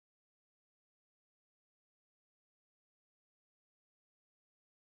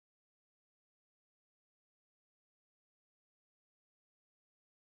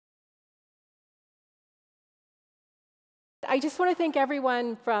I just want to thank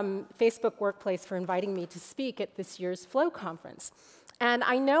everyone from Facebook Workplace for inviting me to speak at this year's Flow conference. And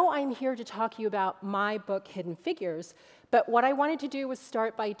I know I'm here to talk to you about my book, Hidden Figures, but what I wanted to do was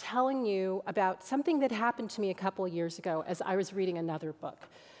start by telling you about something that happened to me a couple of years ago as I was reading another book.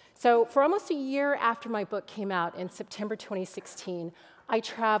 So for almost a year after my book came out in September 2016, I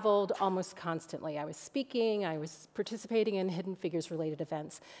traveled almost constantly. I was speaking, I was participating in Hidden Figures-related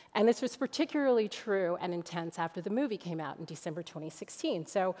events, and this was particularly true and intense after the movie came out in December 2016.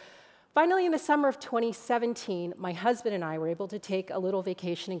 So finally, in the summer of 2017, my husband and I were able to take a little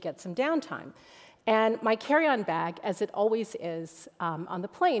vacation and get some downtime. And my carry-on bag, as it always is on the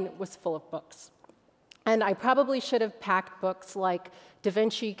plane, was full of books. And I probably should have packed books like Da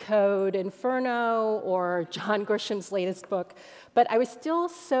Vinci Code, Inferno, or John Grisham's latest book, but I was still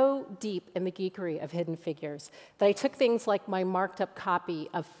so deep in the geekery of Hidden Figures that I took things like my marked-up copy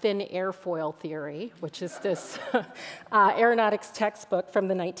of Thin Airfoil Theory, which is this aeronautics textbook from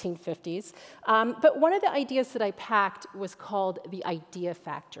the 1950s. But one of the ideas that I packed was called The Idea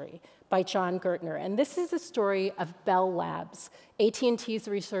Factory by John Gertner. And this is the story of Bell Labs, AT&T's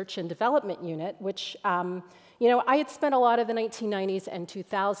research and development unit, which I had spent a lot of the 1990s and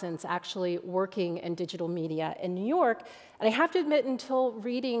 2000s actually working in digital media in New York. And I have to admit, until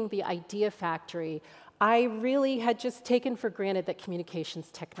reading The Idea Factory, I really had just taken for granted that communications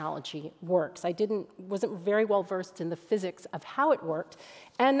technology works. I wasn't very well versed in the physics of how it worked.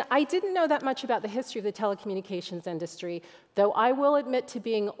 And I didn't know that much about the history of the telecommunications industry, though I will admit to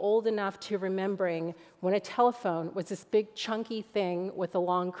being old enough to remembering when a telephone was this big chunky thing with a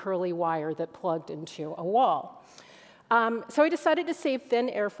long curly wire that plugged into a wall. So I decided to save Thin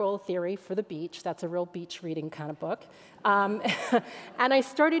Airfoil Theory for the beach. That's a real beach reading kind of book. And I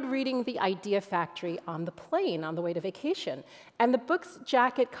started reading The Idea Factory on the plane on the way to vacation. And the book's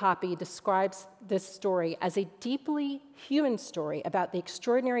jacket copy describes this story as a deeply human story about the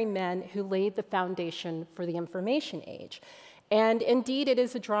extraordinary men who laid the foundation for the information age. And indeed, it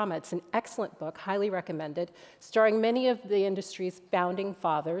is a drama. It's an excellent book, highly recommended, starring many of the industry's founding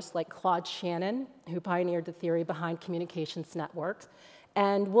fathers, like Claude Shannon, who pioneered the theory behind communications networks,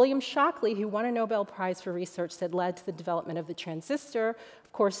 and William Shockley, who won a Nobel Prize for research that led to the development of the transistor.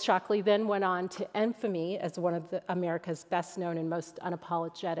 Of course, Shockley then went on to infamy as one of America's best-known and most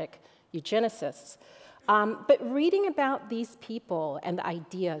unapologetic eugenicists. But reading about these people and the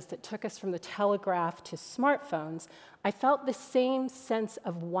ideas that took us from the telegraph to smartphones, I felt the same sense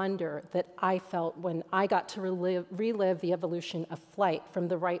of wonder that I felt when I got to relive the evolution of flight from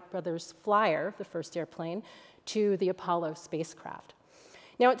the Wright brothers' Flyer, the first airplane, to the Apollo spacecraft.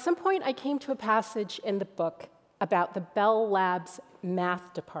 Now, at some point, I came to a passage in the book about the Bell Labs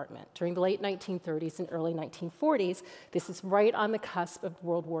math department during the late 1930s and early 1940s. This is right on the cusp of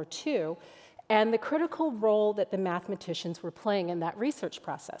World War II. And the critical role that the mathematicians were playing in that research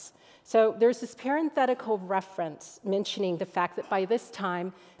process. So there's this parenthetical reference mentioning the fact that by this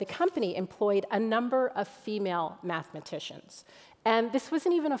time, the company employed a number of female mathematicians. And this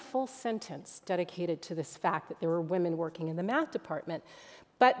wasn't even a full sentence dedicated to this fact that there were women working in the math department.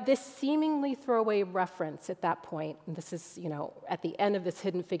 But this seemingly throwaway reference at that point, and this is, at the end of this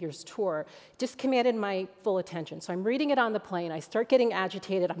Hidden Figures tour, just commanded my full attention. So I'm reading it on the plane. I start getting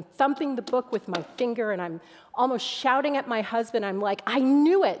agitated. I'm thumping the book with my finger, and I'm almost shouting at my husband. I'm like, I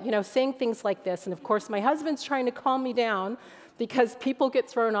knew it, saying things like this. And of course, my husband's trying to calm me down because people get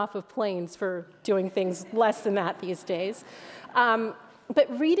thrown off of planes for doing things less than that these days.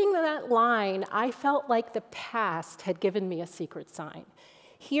 But reading that line, I felt like the past had given me a secret sign.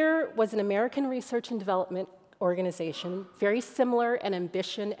 Here was an American research and development organization, very similar in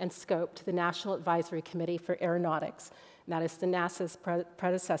ambition and scope to the National Advisory Committee for Aeronautics, and that is the NASA's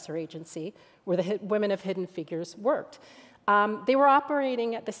predecessor agency, where the women of Hidden Figures worked. They were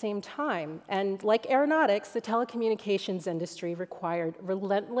operating at the same time, and like aeronautics, the telecommunications industry required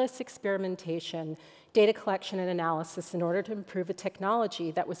relentless experimentation, data collection, and analysis in order to improve a technology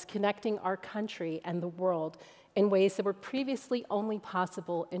that was connecting our country and the world in ways that were previously only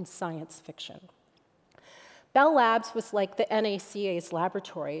possible in science fiction. Bell Labs was like the NACA's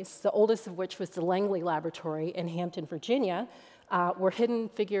laboratories, the oldest of which was the Langley Laboratory in Hampton, Virginia, where Hidden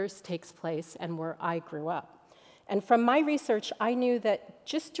Figures takes place and where I grew up. And from my research, I knew that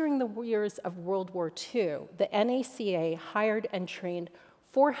just during the years of World War II, the NACA hired and trained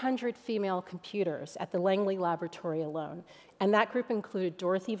 400 female computers at the Langley Laboratory alone. And that group included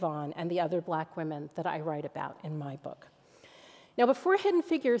Dorothy Vaughan and the other Black women that I write about in my book. Now, before Hidden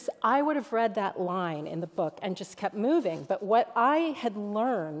Figures, I would have read that line in the book and just kept moving. But what I had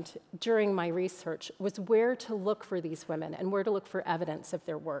learned during my research was where to look for these women and where to look for evidence of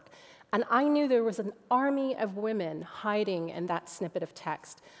their work. And I knew there was an army of women hiding in that snippet of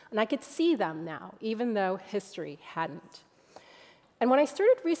text. And I could see them now, even though history hadn't. And when I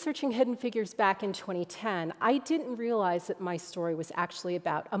started researching Hidden Figures back in 2010, I didn't realize that my story was actually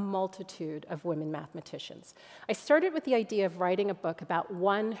about a multitude of women mathematicians. I started with the idea of writing a book about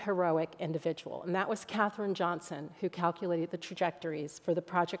one heroic individual, and that was Katherine Johnson, who calculated the trajectories for the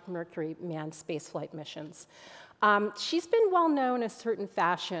Project Mercury manned spaceflight missions. She's been well known in a certain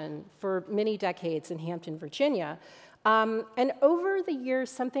fashion for many decades in Hampton, Virginia. And over the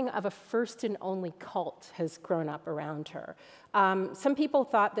years, something of a first and only cult has grown up around her. Some people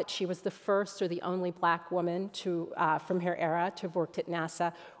thought that she was the first or the only Black woman from her era to have worked at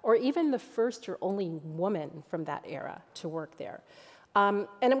NASA, or even the first or only woman from that era to work there.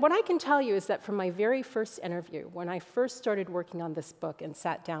 And what I can tell you is that from my very first interview, when I first started working on this book and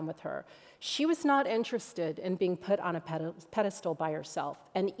sat down with her, she was not interested in being put on a pedestal by herself.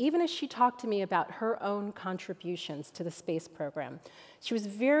 And even as she talked to me about her own contributions to the space program, she was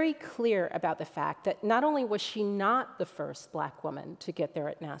very clear about the fact that not only was she not the first Black woman to get there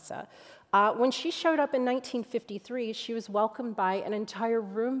at NASA, when she showed up in 1953, she was welcomed by an entire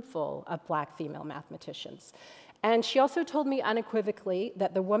room full of Black female mathematicians. And she also told me unequivocally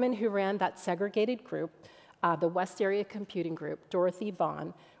that the woman who ran that segregated group, the West Area Computing Group, Dorothy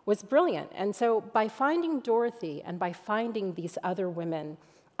Vaughan, was brilliant. And so by finding Dorothy and by finding these other women,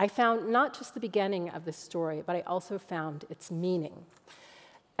 I found not just the beginning of the story, but I also found its meaning.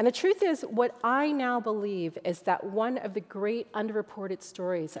 And the truth is, what I now believe is that one of the great underreported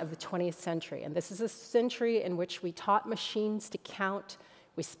stories of the 20th century, and this is a century in which we taught machines to count,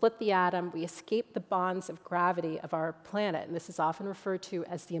 we split the atom, we escaped the bonds of gravity of our planet, and this is often referred to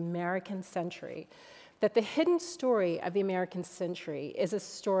as the American century, that the hidden story of the American century is a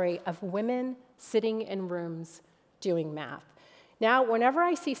story of women sitting in rooms doing math. Now, whenever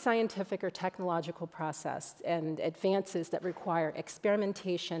I see scientific or technological process and advances that require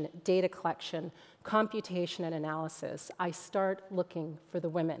experimentation, data collection, computation, and analysis, I start looking for the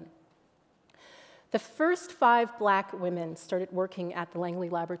women. The first 5 Black women started working at the Langley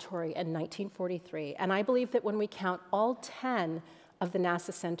Laboratory in 1943, and I believe that when we count all 10 of the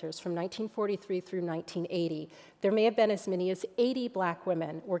NASA centers from 1943 through 1980, there may have been as many as 80 Black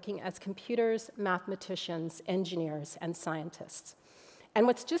women working as computers, mathematicians, engineers, and scientists. And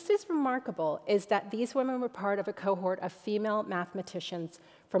what's just as remarkable is that these women were part of a cohort of female mathematicians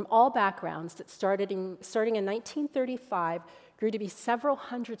from all backgrounds that starting in 1935 grew to be several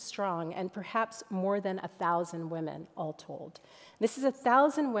hundred strong and perhaps more than 1,000 women all told. This is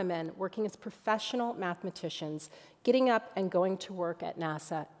 1,000 women working as professional mathematicians, getting up and going to work at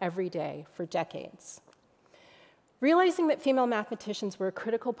NASA every day for decades. Realizing that female mathematicians were a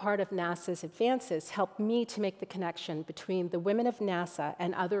critical part of NASA's advances helped me to make the connection between the women of NASA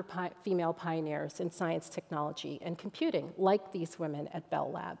and other female pioneers in science, technology, and computing, like these women at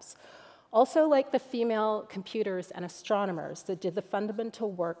Bell Labs. Also like the female computers and astronomers that did the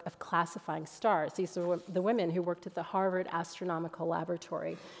fundamental work of classifying stars. These are the women who worked at the Harvard Astronomical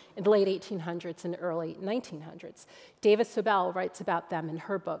Laboratory in the late 1800s and early 1900s. Davis Sobel writes about them in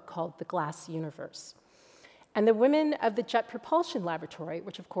her book called The Glass Universe. And the women of the Jet Propulsion Laboratory,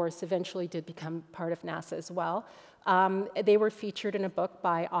 which of course eventually did become part of NASA as well, they were featured in a book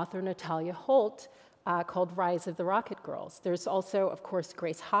by author Natalia Holt called Rise of the Rocket Girls. There's also, of course,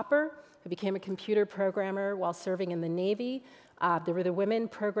 Grace Hopper, who became a computer programmer while serving in the Navy. There were the women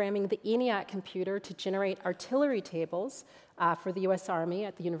programming the ENIAC computer to generate artillery tables for the US Army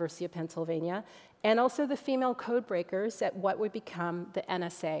at the University of Pennsylvania, and also the female code breakers at what would become the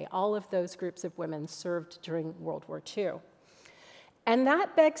NSA. All of those groups of women served during World War II. And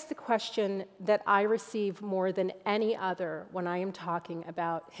that begs the question that I receive more than any other when I am talking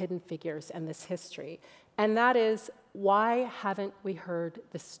about Hidden Figures and this history, and that is, why haven't we heard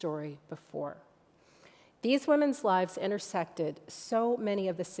this story before? These women's lives intersected so many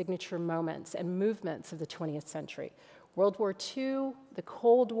of the signature moments and movements of the 20th century. World War II, the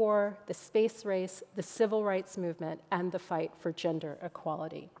Cold War, the space race, the civil rights movement, and the fight for gender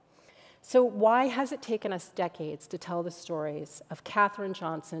equality. So why has it taken us decades to tell the stories of Katherine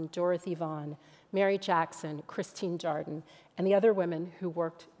Johnson, Dorothy Vaughan, Mary Jackson, Christine Darden, and the other women who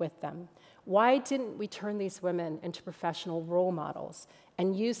worked with them? Why didn't we turn these women into professional role models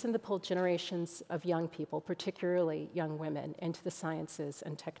and use them to pull generations of young people, particularly young women, into the sciences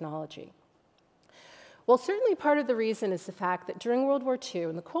and technology? Well, certainly part of the reason is the fact that during World War II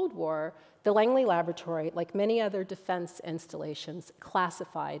and the Cold War, the Langley Laboratory, like many other defense installations,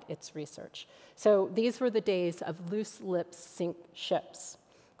 classified its research. So these were the days of loose lips sink ships.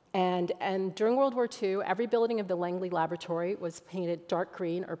 And during World War II, every building of the Langley Laboratory was painted dark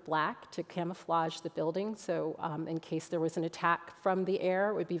green or black to camouflage the building, so in case there was an attack from the air,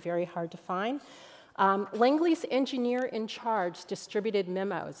 it would be very hard to find. Langley's engineer in charge distributed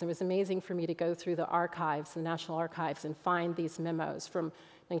memos. It was amazing for me to go through the archives, the National Archives, and find these memos from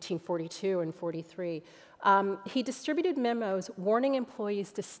 1942 and 43. He distributed memos warning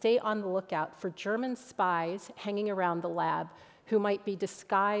employees to stay on the lookout for German spies hanging around the lab who might be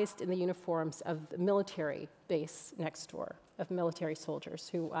disguised in the uniforms of the military base next door, of military soldiers,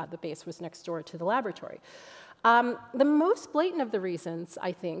 who the base was next door to the laboratory. The most blatant of the reasons,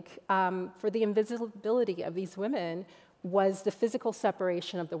 I think, for the invisibility of these women was the physical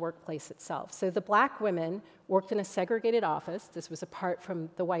separation of the workplace itself. So the black women worked in a segregated office. This was apart from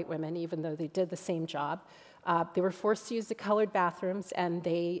the white women, even though they did the same job. They were forced to use the colored bathrooms, and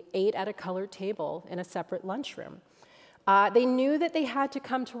they ate at a colored table in a separate lunchroom. They knew that they had to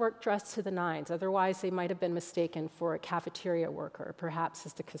come to work dressed to the nines, otherwise they might have been mistaken for a cafeteria worker, perhaps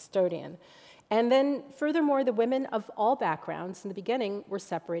as the custodian. And then furthermore, the women of all backgrounds in the beginning were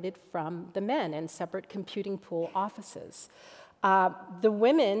separated from the men in separate computing pool offices. The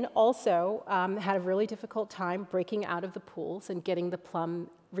women also had a really difficult time breaking out of the pools and getting the plum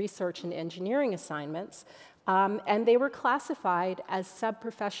research and engineering assignments, and they were classified as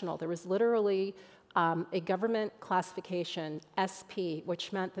sub-professional. There was literally a government classification, SP,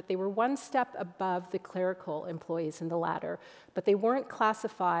 which meant that they were one step above the clerical employees in the ladder, but they weren't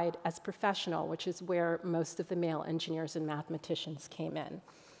classified as professional, which is where most of the male engineers and mathematicians came in.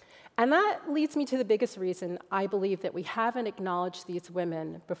 And that leads me to the biggest reason I believe that we haven't acknowledged these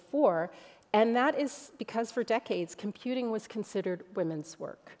women before, and that is because for decades, computing was considered women's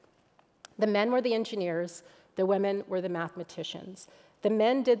work. The men were the engineers, the women were the mathematicians. The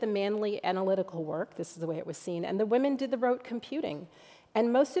men did the manly analytical work, this is the way it was seen, and the women did the rote computing.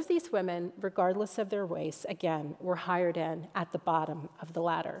 And most of these women, regardless of their race, again, were hired in at the bottom of the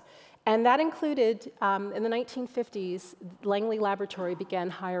ladder. And that included, in the 1950s, Langley Laboratory began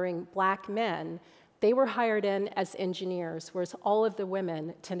hiring black men. They were hired in as engineers, whereas all of the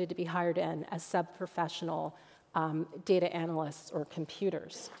women tended to be hired in as sub-professional data analysts or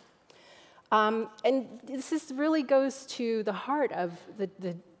computers. And this really goes to the heart of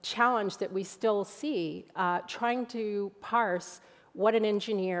the challenge that we still see, trying to parse what an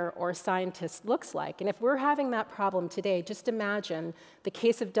engineer or a scientist looks like. And if we're having that problem today, just imagine the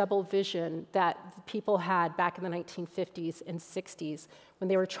case of double vision that people had back in the 1950s and 60s when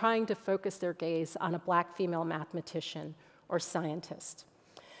they were trying to focus their gaze on a black female mathematician or scientist.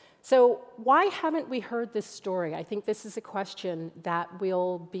 So why haven't we heard this story? I think this is a question that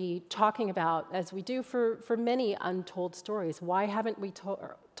we'll be talking about, as we do for many untold stories. Why haven't we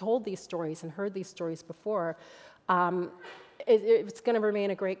told these stories and heard these stories before? It's going to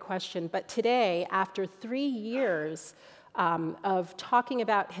remain a great question. But today, after 3 years of talking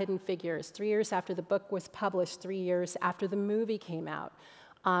about Hidden Figures, 3 years after the book was published, 3 years after the movie came out,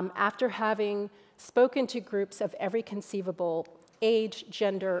 after having spoken to groups of every conceivable age,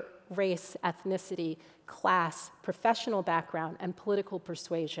 gender, race, ethnicity, class, professional background, and political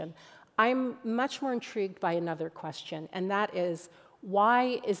persuasion, I'm much more intrigued by another question, and that is,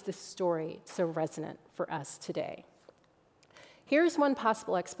 why is this story so resonant for us today? Here's one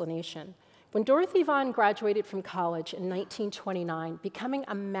possible explanation. When Dorothy Vaughan graduated from college in 1929, becoming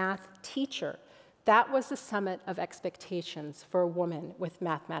a math teacher, that was the summit of expectations for a woman with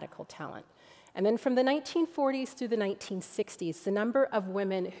mathematical talent. And then from the 1940s through the 1960s, the number of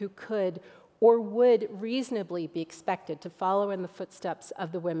women who could or would reasonably be expected to follow in the footsteps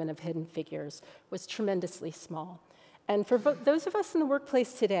of the women of Hidden Figures was tremendously small. And for those of us in the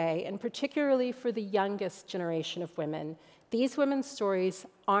workplace today, and particularly for the youngest generation of women, these women's stories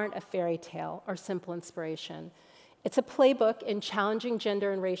aren't a fairy tale or simple inspiration. It's a playbook in challenging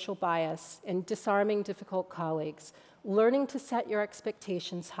gender and racial bias, in disarming difficult colleagues, learning to set your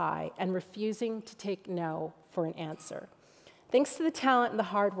expectations high, and refusing to take no for an answer. Thanks to the talent and the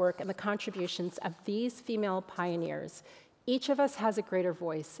hard work and the contributions of these female pioneers, each of us has a greater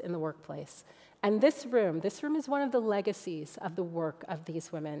voice in the workplace. And this room is one of the legacies of the work of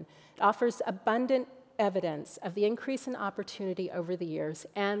these women. It offers abundant evidence of the increase in opportunity over the years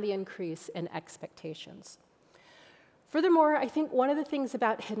and the increase in expectations. Furthermore, I think one of the things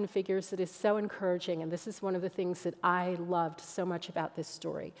about Hidden Figures that is so encouraging, and this is one of the things that I loved so much about this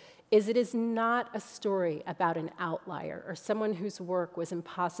story, is it is not a story about an outlier or someone whose work was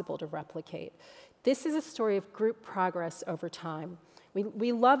impossible to replicate. This is a story of group progress over time.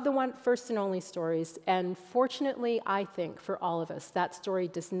 We love the first and only stories, and fortunately, I think, for all of us, that story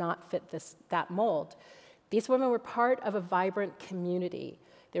does not fit that mold. These women were part of a vibrant community.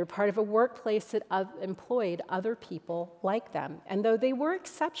 They were part of a workplace that employed other people like them. And though they were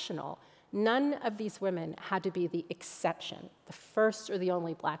exceptional, none of these women had to be the exception, the first or the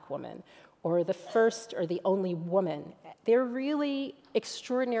only black woman, or the first or the only woman. They're really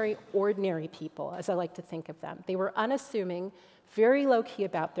extraordinary, ordinary people, as I like to think of them. They were unassuming, very low-key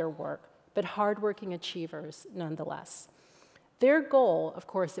about their work, but hardworking achievers nonetheless. Their goal, of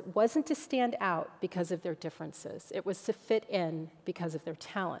course, it wasn't to stand out because of their differences. It was to fit in because of their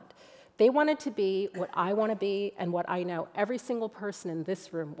talent. They wanted to be what I want to be and what I know every single person in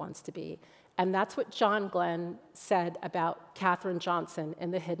this room wants to be. And that's what John Glenn said about Katherine Johnson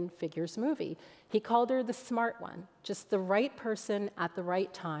in the Hidden Figures movie. He called her the smart one, just the right person at the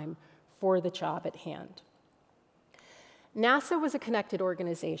right time for the job at hand. NASA was a connected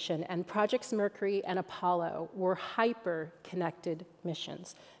organization, and Projects Mercury and Apollo were hyper-connected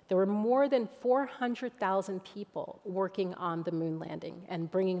missions. There were more than 400,000 people working on the moon landing and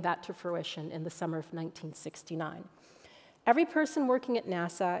bringing that to fruition in the summer of 1969. Every person working at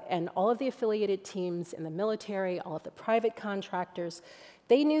NASA and all of the affiliated teams in the military, all of the private contractors,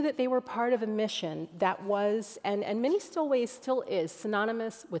 they knew that they were part of a mission that was, and in many ways still is,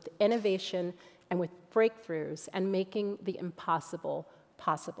 synonymous with innovation and with breakthroughs and making the impossible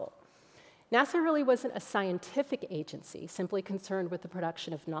possible. NASA really wasn't a scientific agency simply concerned with the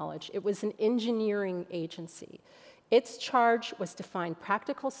production of knowledge. It was an engineering agency. Its charge was to find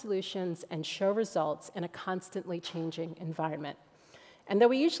practical solutions and show results in a constantly changing environment. And though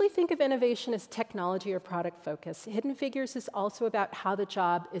we usually think of innovation as technology or product focus, Hidden Figures is also about how the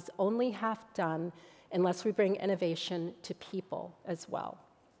job is only half done unless we bring innovation to people as well.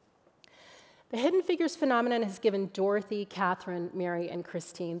 The Hidden Figures phenomenon has given Dorothy, Catherine, Mary, and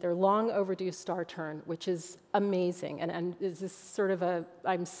Christine their long overdue star turn, which is amazing. And is this sort of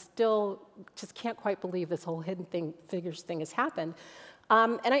I'm still just can't quite believe this whole Hidden Figures thing has happened.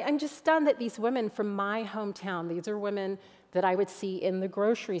 And I'm just stunned that these women from my hometown, these are women that I would see in the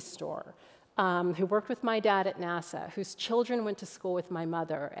grocery store, who worked with my dad at NASA, whose children went to school with my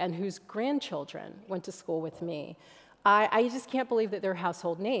mother, and whose grandchildren went to school with me. I just can't believe that they're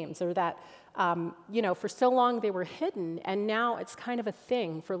household names, or that, for so long they were hidden, and now it's kind of a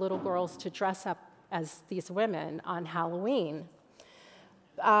thing for little girls to dress up as these women on Halloween,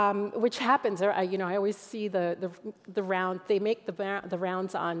 which happens. I always see the round. They make the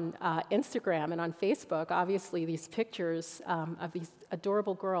rounds on Instagram and on Facebook. Obviously, these pictures of these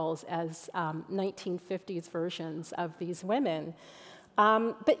adorable girls as 1950s versions of these women.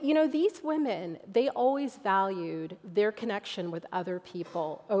 But these women, they always valued their connection with other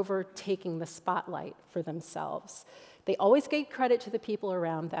people over taking the spotlight for themselves. They always gave credit to the people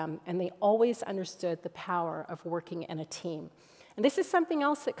around them, and they always understood the power of working in a team. And this is something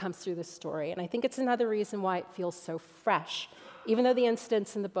else that comes through this story, and I think it's another reason why it feels so fresh, even though the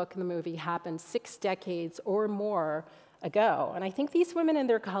incidents in the book and the movie happened 6 decades or more ago. And I think these women and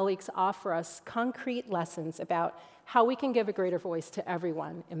their colleagues offer us concrete lessons about how we can give a greater voice to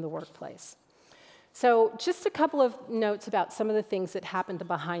everyone in the workplace. So just a couple of notes about some of the things that happened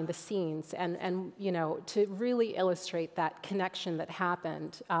behind the scenes and to really illustrate that connection that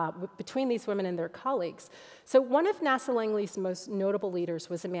happened between these women and their colleagues. So one of NASA Langley's most notable leaders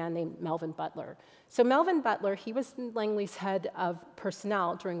was a man named Melvin Butler. So Melvin Butler, he was Langley's head of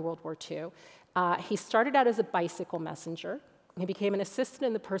personnel during World War II. He started out as a bicycle messenger. He became an assistant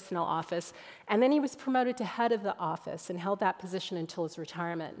in the personnel office, and then he was promoted to head of the office and held that position until his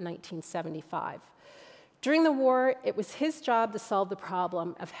retirement in 1975. During the war, it was his job to solve the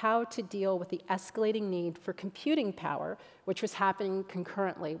problem of how to deal with the escalating need for computing power, which was happening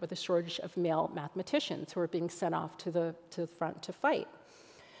concurrently with a shortage of male mathematicians who were being sent off to the front to fight.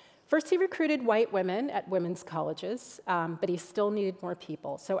 First, he recruited white women at women's colleges, but he still needed more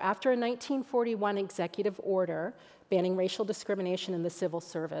people. So after a 1941 executive order banning racial discrimination in the civil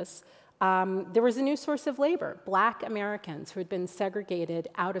service, there was a new source of labor, Black Americans who had been segregated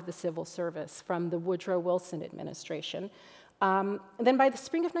out of the civil service from the Woodrow Wilson administration. Then by the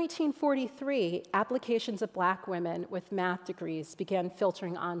spring of 1943, applications of Black women with math degrees began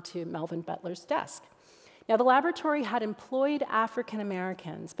filtering onto Melvin Butler's desk. Now, the laboratory had employed African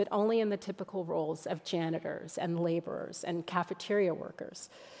Americans, but only in the typical roles of janitors and laborers and cafeteria workers.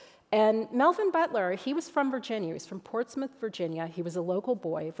 And Melvin Butler, he was from Virginia. He was from Portsmouth, Virginia. He was a local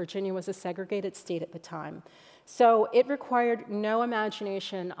boy. Virginia was a segregated state at the time. So it required no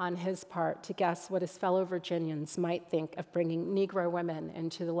imagination on his part to guess what his fellow Virginians might think of bringing Negro women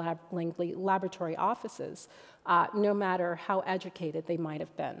into the Langley laboratory offices, no matter how educated they might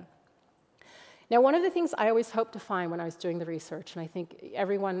have been. Now, one of the things I always hoped to find when I was doing the research, and I think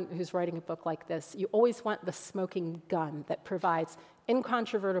everyone who's writing a book like this, you always want the smoking gun that provides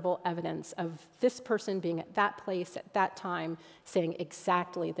incontrovertible evidence of this person being at that place at that time saying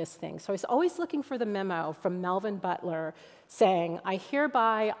exactly this thing. So I was always looking for the memo from Melvin Butler saying, I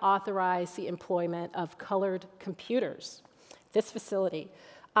hereby authorize the employment of colored computers, this facility.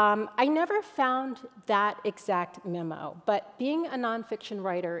 I never found that exact memo, but being a nonfiction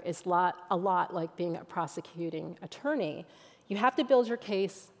writer is a lot like being a prosecuting attorney. You have to build your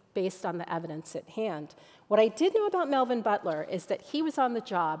case based on the evidence at hand. What I did know about Melvin Butler is that he was on the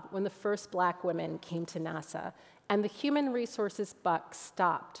job when the first black women came to NASA, and the human resources buck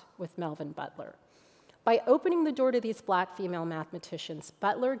stopped with Melvin Butler. By opening the door to these black female mathematicians,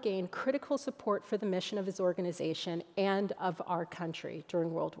 Butler gained critical support for the mission of his organization and of our country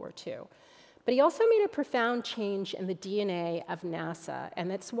during World War II. But he also made a profound change in the DNA of NASA,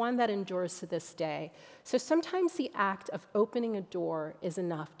 and it's one that endures to this day. So sometimes the act of opening a door is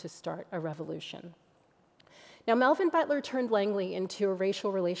enough to start a revolution. Now, Melvin Butler turned Langley into a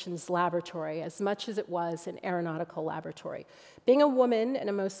racial relations laboratory as much as it was an aeronautical laboratory. Being a woman in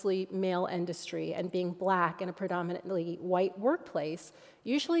a mostly male industry and being black in a predominantly white workplace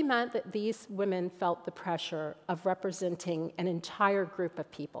usually meant that these women felt the pressure of representing an entire group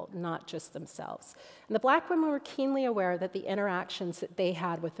of people, not just themselves. And the black women were keenly aware that the interactions that they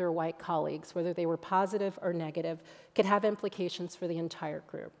had with their white colleagues, whether they were positive or negative, could have implications for the entire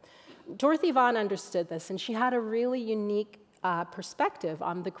group. Dorothy Vaughan understood this, and she had a really unique perspective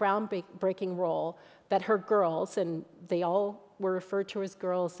on the groundbreaking role that her girls, and they all were referred to as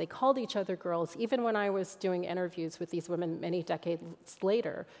girls, they called each other girls. Even when I was doing interviews with these women many decades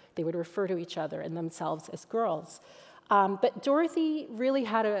later, they would refer to each other and themselves as girls. But Dorothy really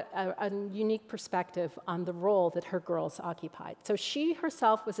had a unique perspective on the role that her girls occupied. So she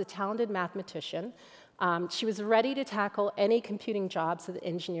herself was a talented mathematician. She was ready to tackle any computing jobs that the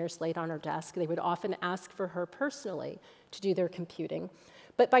engineers laid on her desk. They would often ask for her personally to do their computing.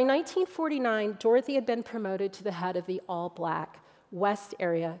 But by 1949, Dorothy had been promoted to the head of the all-black West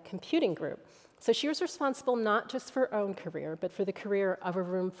Area Computing Group. So she was responsible not just for her own career, but for the career of a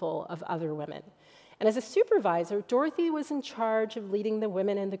room full of other women. And as a supervisor, Dorothy was in charge of leading the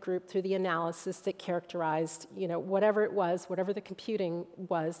women in the group through the analysis that characterized, whatever it was, whatever the computing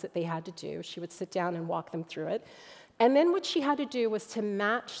was that they had to do. She would sit down and walk them through it. And then what she had to do was to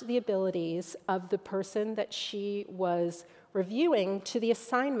match the abilities of the person that she was reviewing to the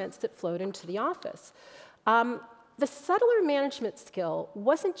assignments that flowed into the office. The subtler management skill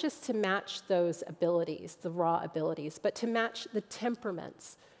wasn't just to match those abilities, the raw abilities, but to match the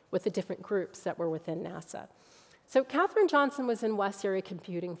temperaments with the different groups that were within NASA. So Katherine Johnson was in West Area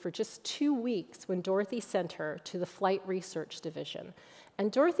Computing for just 2 weeks when Dorothy sent her to the Flight Research Division.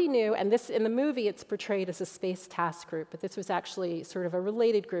 And Dorothy knew, and this in the movie it's portrayed as a space task group, but this was actually sort of a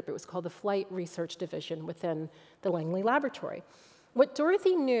related group. It was called the Flight Research Division within the Langley Laboratory. What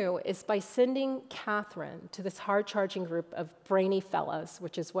Dorothy knew is by sending Katherine to this hard-charging group of brainy fellas,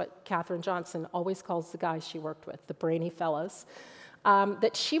 which is what Katherine Johnson always calls the guys she worked with, the brainy fellas,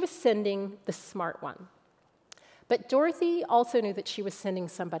 that she was sending the smart one. But Dorothy also knew that she was sending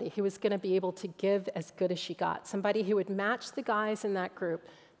somebody who was going to be able to give as good as she got, somebody who would match the guys in that group,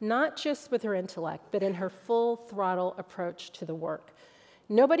 not just with her intellect, but in her full-throttle approach to the work.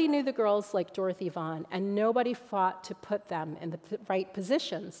 Nobody knew the girls like Dorothy Vaughan, and nobody fought to put them in the right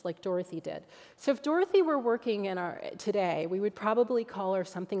positions like Dorothy did. So if Dorothy were working today, we would probably call her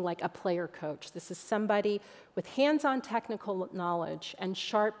something like a player coach. This is somebody with hands-on technical knowledge and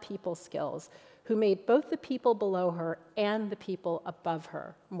sharp people skills who made both the people below her and the people above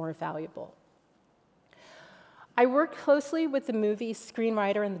her more valuable. I worked closely with the movie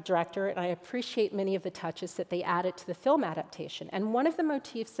screenwriter and the director, and I appreciate many of the touches that they added to the film adaptation. And one of the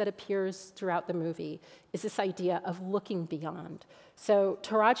motifs that appears throughout the movie is this idea of looking beyond. So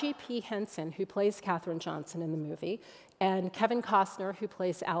Taraji P. Henson, who plays Katherine Johnson in the movie, and Kevin Costner, who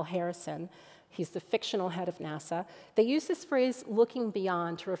plays Al Harrison, he's the fictional head of NASA, they use this phrase, looking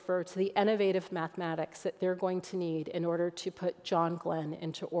beyond, to refer to the innovative mathematics that they're going to need in order to put John Glenn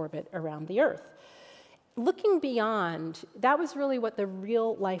into orbit around the Earth. Looking beyond, that was really what the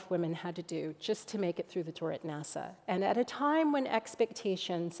real-life women had to do just to make it through the door at NASA. And at a time when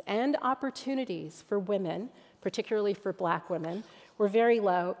expectations and opportunities for women, particularly for black women, were very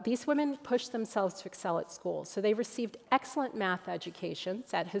low, these women pushed themselves to excel at school. So they received excellent math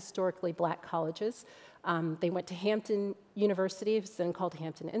educations at historically black colleges. They went to Hampton University, it was then called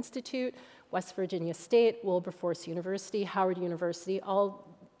Hampton Institute, West Virginia State, Wilberforce University, Howard University, all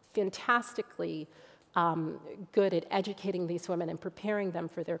fantastically good at educating these women and preparing them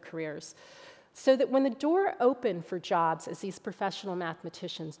for their careers. So that when the door opened for jobs as these professional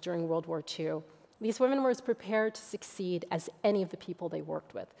mathematicians during World War II, These women were as prepared to succeed as any of the people they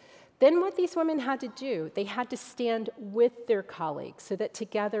worked with. Then what these women had to do, they had to stand with their colleagues so that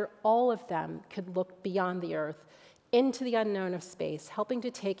together all of them could look beyond the Earth into the unknown of space, helping to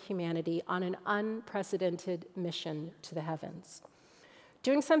take humanity on an unprecedented mission to the heavens.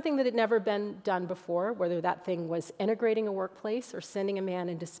 Doing something that had never been done before, whether that thing was integrating a workplace or sending a man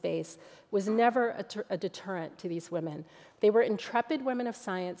into space, was never a deterrent to these women. They were intrepid women of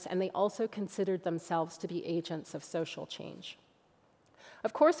science, and they also considered themselves to be agents of social change.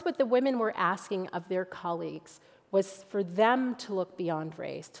 Of course, what the women were asking of their colleagues was for them to look beyond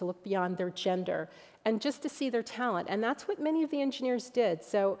race, to look beyond their gender, and just to see their talent. And that's what many of the engineers did.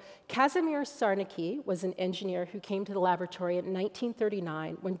 So Kazimierz Sarnecki was an engineer who came to the laboratory in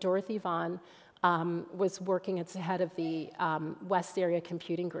 1939 when Dorothy Vaughan was working as the head of the West Area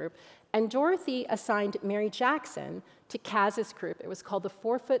Computing Group. And Dorothy assigned Mary Jackson to Kaz's group. It was called the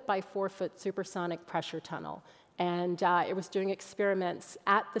 4-foot by 4-foot supersonic pressure tunnel. And it was doing experiments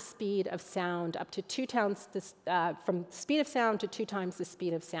at the speed of sound, up to 2 times from speed of sound to 2 times the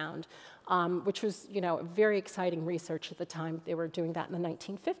speed of sound, which was, very exciting research at the time. They were doing that in the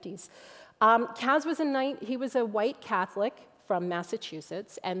 1950s. Kaz was a white Catholic from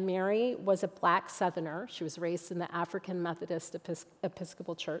Massachusetts, and Mary was a black Southerner. She was raised in the African Methodist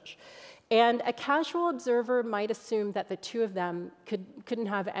Episcopal Church. And a casual observer might assume that the two of them couldn't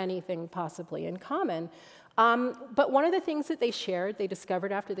have anything possibly in common. But one of the things that they shared, they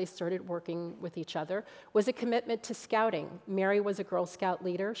discovered after they started working with each other, was a commitment to scouting. Mary was a Girl Scout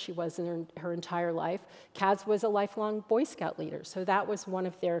leader. She was in her entire life. Kaz was a lifelong Boy Scout leader, so that was one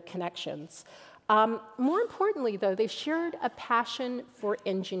of their connections. More importantly, though, they shared a passion for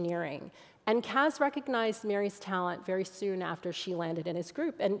engineering. And Kaz recognized Mary's talent very soon after she landed in his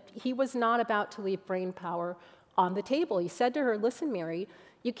group, and he was not about to leave brain power on the table. He said to her, "Listen, Mary,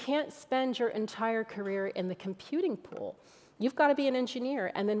 you can't spend your entire career in the computing pool. You've got to be an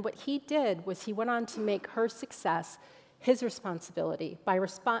engineer." And then what he did was he went on to make her success his responsibility by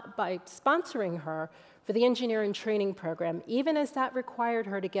sponsoring her for the engineering training program, even as that required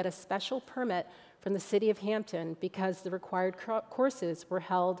her to get a special permit from the city of Hampton because the required courses were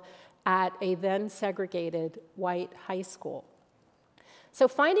held at a then segregated white high school. So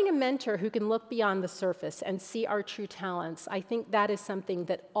finding a mentor who can look beyond the surface and see our true talents, I think that is something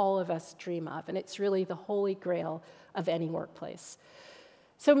that all of us dream of, and it's really the holy grail of any workplace.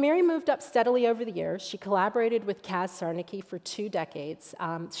 So Mary moved up steadily over the years. She collaborated with Kaz Sarnecki for 2 decades.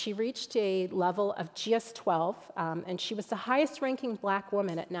 She reached a level of GS-12, and she was the highest-ranking black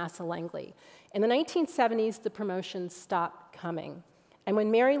woman at NASA Langley. In the 1970s, the promotions stopped coming. And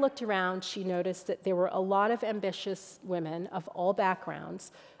when Mary looked around, she noticed that there were a lot of ambitious women of all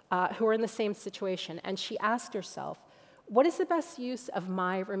backgrounds who were in the same situation. And she asked herself, what is the best use of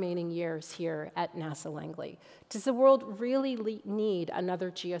my remaining years here at NASA Langley? Does the world really need another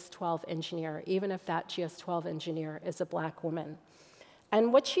GS-12 engineer, even if that GS-12 engineer is a black woman?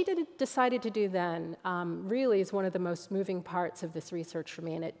 And what she decided to do then really is one of the most moving parts of this research for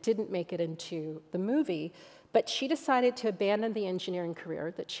me, and it didn't make it into the movie. But she decided to abandon the engineering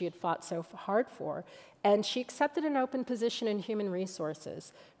career that she had fought so hard for, and she accepted an open position in human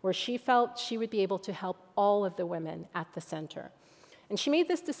resources, where she felt she would be able to help all of the women at the center. And she made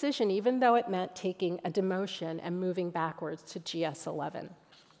this decision even though it meant taking a demotion and moving backwards to GS-11.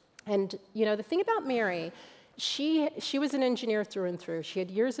 And the thing about Mary, she was an engineer through and through. She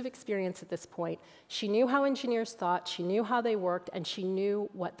had years of experience at this point. She knew how engineers thought, she knew how they worked, and she knew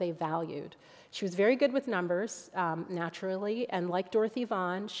what they valued. She was very good with numbers, naturally, and like Dorothy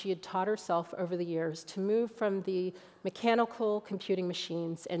Vaughan, she had taught herself over the years to move from the mechanical computing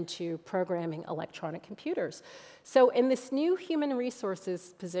machines into programming electronic computers. So in this new human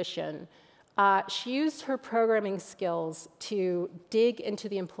resources position, she used her programming skills to dig into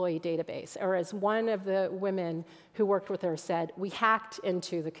the employee database, or as one of the women who worked with her said, we hacked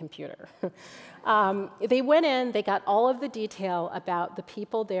into the computer. They went in, they got all of the detail about the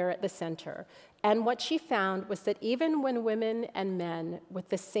people there at the center, and what she found was that even when women and men with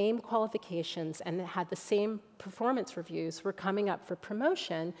the same qualifications and had the same performance reviews were coming up for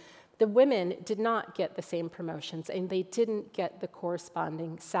promotion, the women did not get the same promotions, and they didn't get the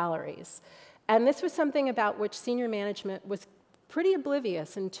corresponding salaries. And this was something about which senior management was pretty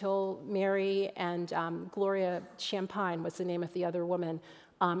oblivious until Mary and Gloria Champagne was the name of the other woman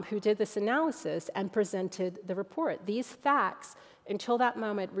who did this analysis and presented the report. These facts, until that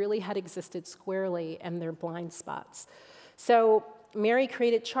moment, really had existed squarely in their blind spots. So Mary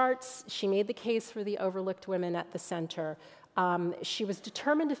created charts. She made the case for the overlooked women at the center. She was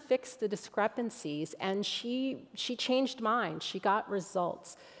determined to fix the discrepancies, and she changed minds. She got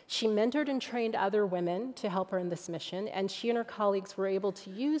results. She mentored and trained other women to help her in this mission, and she and her colleagues were able to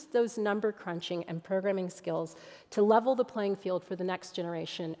use those number crunching and programming skills to level the playing field for the next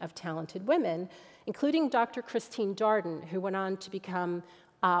generation of talented women, including Dr. Christine Darden, who went on to become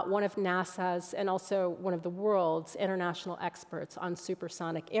one of NASA's and also one of the world's international experts on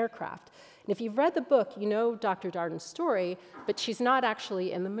supersonic aircraft. And if you've read the book, you know Dr. Darden's story, but she's not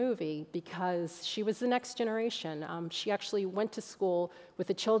actually in the movie because she was the next generation. She actually went to school with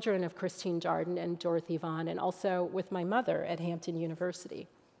the children of Christine Darden and Dorothy Vaughan, and also with my mother at Hampton University.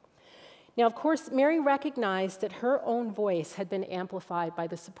 Now, of course, Mary recognized that her own voice had been amplified by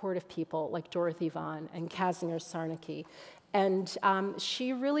the support of people like Dorothy Vaughan and Kazimierz Sarnecki. And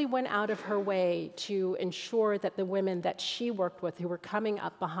she really went out of her way to ensure that the women that she worked with who were coming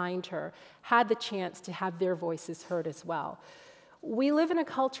up behind her had the chance to have their voices heard as well. We live in a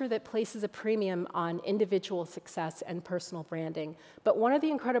culture that places a premium on individual success and personal branding, but one of the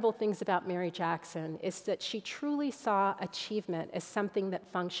incredible things about Mary Jackson is that she truly saw achievement as something that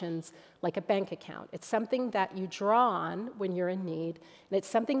functions like a bank account. It's something that you draw on when you're in need, and it's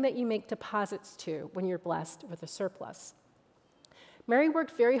something that you make deposits to when you're blessed with a surplus. Mary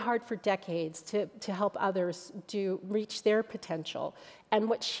worked very hard for decades to help others reach their potential. And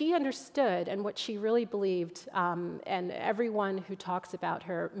what she understood and what she really believed, and everyone who talks about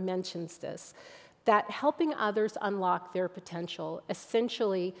her mentions this, that helping others unlock their potential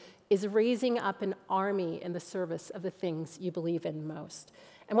essentially is raising up an army in the service of the things you believe in most.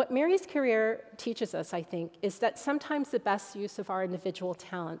 And what Mary's career teaches us, I think, is that sometimes the best use of our individual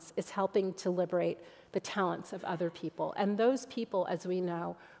talents is helping to liberate the talents of other people. And those people, as we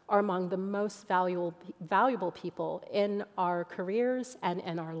know, are among the most valuable people in our careers and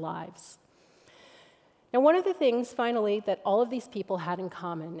in our lives. Now, one of the things, finally, that all of these people had in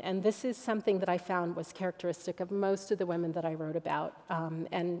common, and this is something that I found was characteristic of most of the women that I wrote about,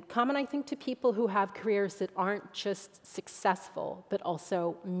 and common, I think, to people who have careers that aren't just successful, but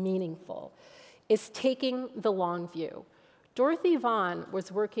also meaningful, is taking the long view. Dorothy Vaughan was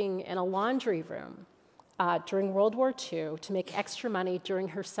working in a laundry room during World War II to make extra money during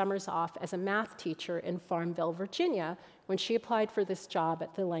her summers off as a math teacher in Farmville, Virginia, when she applied for this job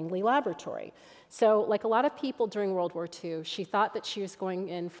at the Langley Laboratory. So, like a lot of people during World War II, she thought that she was going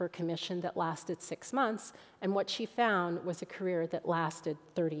in for a commission that lasted 6 months, and what she found was a career that lasted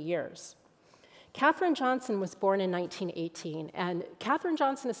 30 years. Katherine Johnson was born in 1918, and Katherine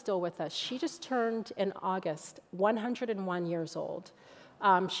Johnson is still with us. She just turned, in August, 101 years old.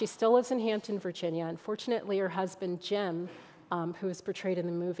 She still lives in Hampton, Virginia. Unfortunately, her husband, Jim, who was portrayed in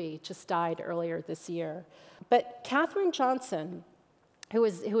the movie, just died earlier this year. But Katherine Johnson, who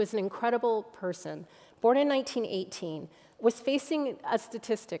is an incredible person, born in 1918, was facing a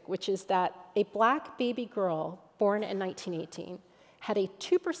statistic, which is that a black baby girl born in 1918 had a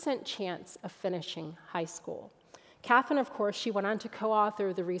 2% chance of finishing high school. Katherine, of course, she went on to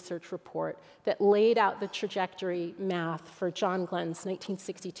co-author the research report that laid out the trajectory math for John Glenn's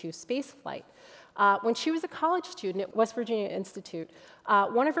 1962 spaceflight. When she was a college student at West Virginia Institute,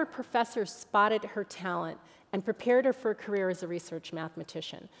 one of her professors spotted her talent and prepared her for a career as a research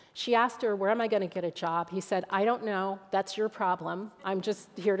mathematician. She asked her, "Where am I going to get a job?" He said, "I don't know. That's your problem. I'm just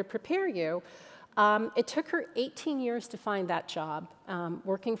here to prepare you." It took her 18 years to find that job,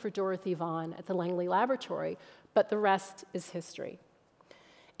 working for Dorothy Vaughan at the Langley Laboratory, but the rest is history.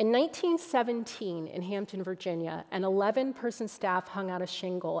 In 1917, in Hampton, Virginia, an 11-person staff hung out a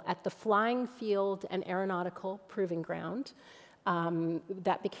shingle at the Flying Field and Aeronautical Proving Ground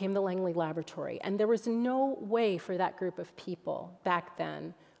that became the Langley Laboratory. And there was no way for that group of people back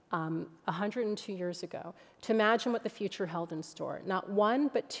then, 102 years ago, to imagine what the future held in store. Not one,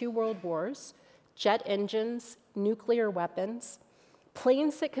 but 2 world wars, jet engines, nuclear weapons,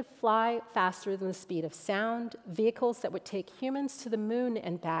 planes that could fly faster than the speed of sound, vehicles that would take humans to the moon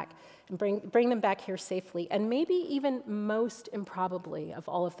and back and bring them back here safely, and maybe even most improbably of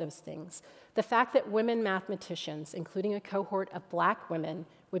all of those things, the fact that women mathematicians, including a cohort of black women,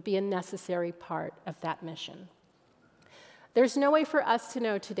 would be a necessary part of that mission. There's no way for us to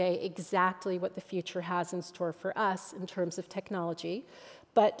know today exactly what the future has in store for us in terms of technology,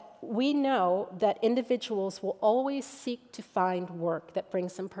 but we know that individuals will always seek to find work that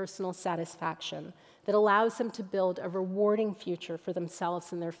brings them personal satisfaction, that allows them to build a rewarding future for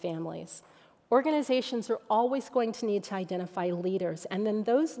themselves and their families. Organizations are always going to need to identify leaders, and then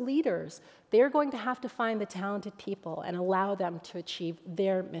those leaders, they're going to have to find the talented people and allow them to achieve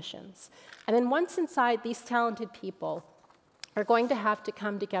their missions. And then once inside, these talented people are going to have to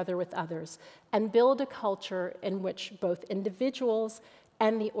come together with others and build a culture in which both individuals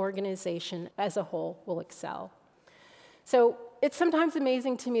and the organization as a whole will excel. So it's sometimes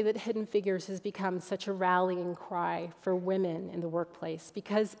amazing to me that Hidden Figures has become such a rallying cry for women in the workplace,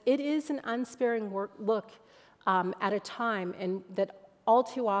 because it is an unsparing look at a time that all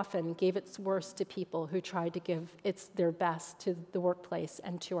too often gave its worst to people who tried to give their best to the workplace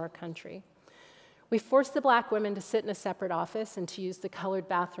and to our country. We forced the Black women to sit in a separate office and to use the colored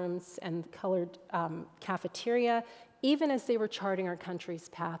bathrooms and the colored cafeteria, even as they were charting our country's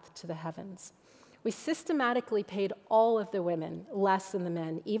path to the heavens. We systematically paid all of the women less than the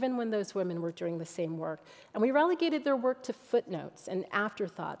men, even when those women were doing the same work. And we relegated their work to footnotes and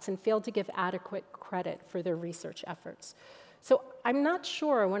afterthoughts and failed to give adequate credit for their research efforts. So I'm not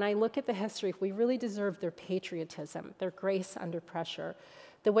sure, when I look at the history, if we really deserve their patriotism, their grace under pressure,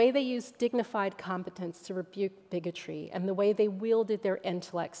 the way they used dignified competence to rebuke bigotry, and the way they wielded their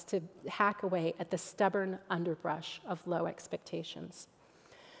intellects to hack away at the stubborn underbrush of low expectations.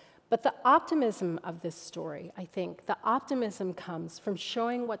 But the optimism of this story, I think, the optimism comes from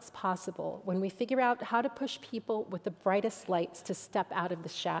showing what's possible when we figure out how to push people with the brightest lights to step out of the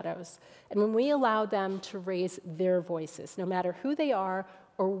shadows, and when we allow them to raise their voices, no matter who they are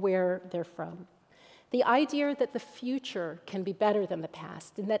or where they're from. The idea that the future can be better than the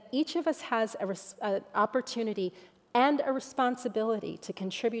past, and that each of us has an opportunity and a responsibility to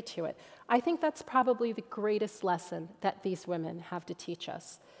contribute to it, I think that's probably the greatest lesson that these women have to teach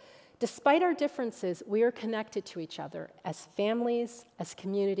us. Despite our differences, we are connected to each other as families, as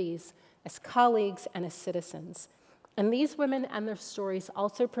communities, as colleagues, and as citizens. And these women and their stories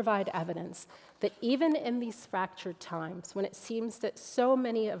also provide evidence that even in these fractured times, when it seems that so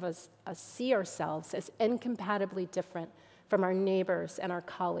many of us see ourselves as incompatibly different from our neighbors and our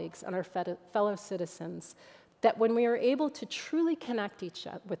colleagues and our fellow citizens, that when we are able to truly connect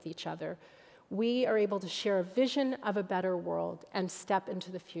with each other, we are able to share a vision of a better world and step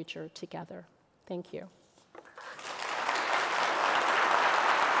into the future together. Thank you.